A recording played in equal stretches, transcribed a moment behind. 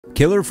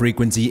Killer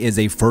Frequency is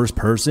a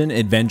first-person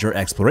adventure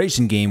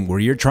exploration game where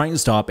you're trying to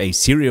stop a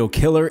serial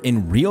killer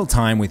in real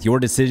time, with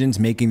your decisions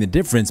making the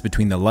difference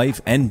between the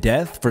life and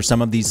death for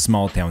some of these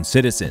small-town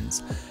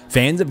citizens.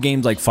 Fans of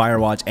games like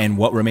FIREWATCH and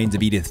What Remains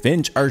of Edith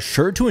Finch are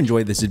sure to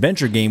enjoy this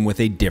adventure game with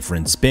a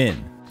different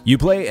spin. You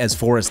play as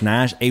Forrest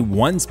Nash, a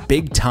once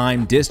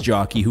big-time disc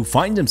jockey who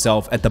finds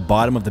himself at the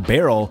bottom of the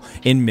barrel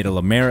in Middle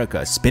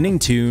America, spinning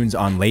tunes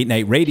on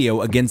late-night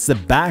radio against the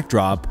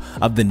backdrop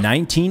of the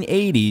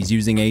 1980s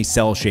using a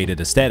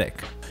cel-shaded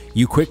aesthetic.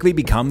 You quickly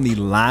become the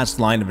last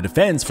line of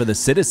defense for the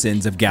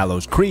citizens of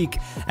Gallows Creek,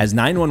 as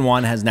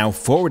 911 has now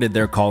forwarded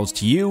their calls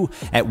to you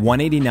at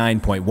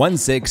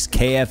 189.16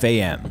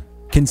 KFAM.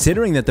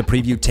 Considering that the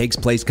preview takes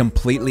place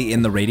completely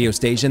in the radio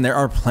station, there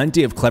are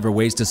plenty of clever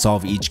ways to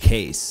solve each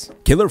case.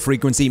 Killer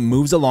Frequency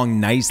moves along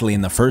nicely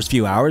in the first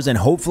few hours, and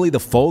hopefully the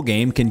full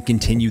game can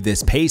continue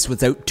this pace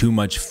without too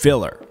much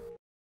filler.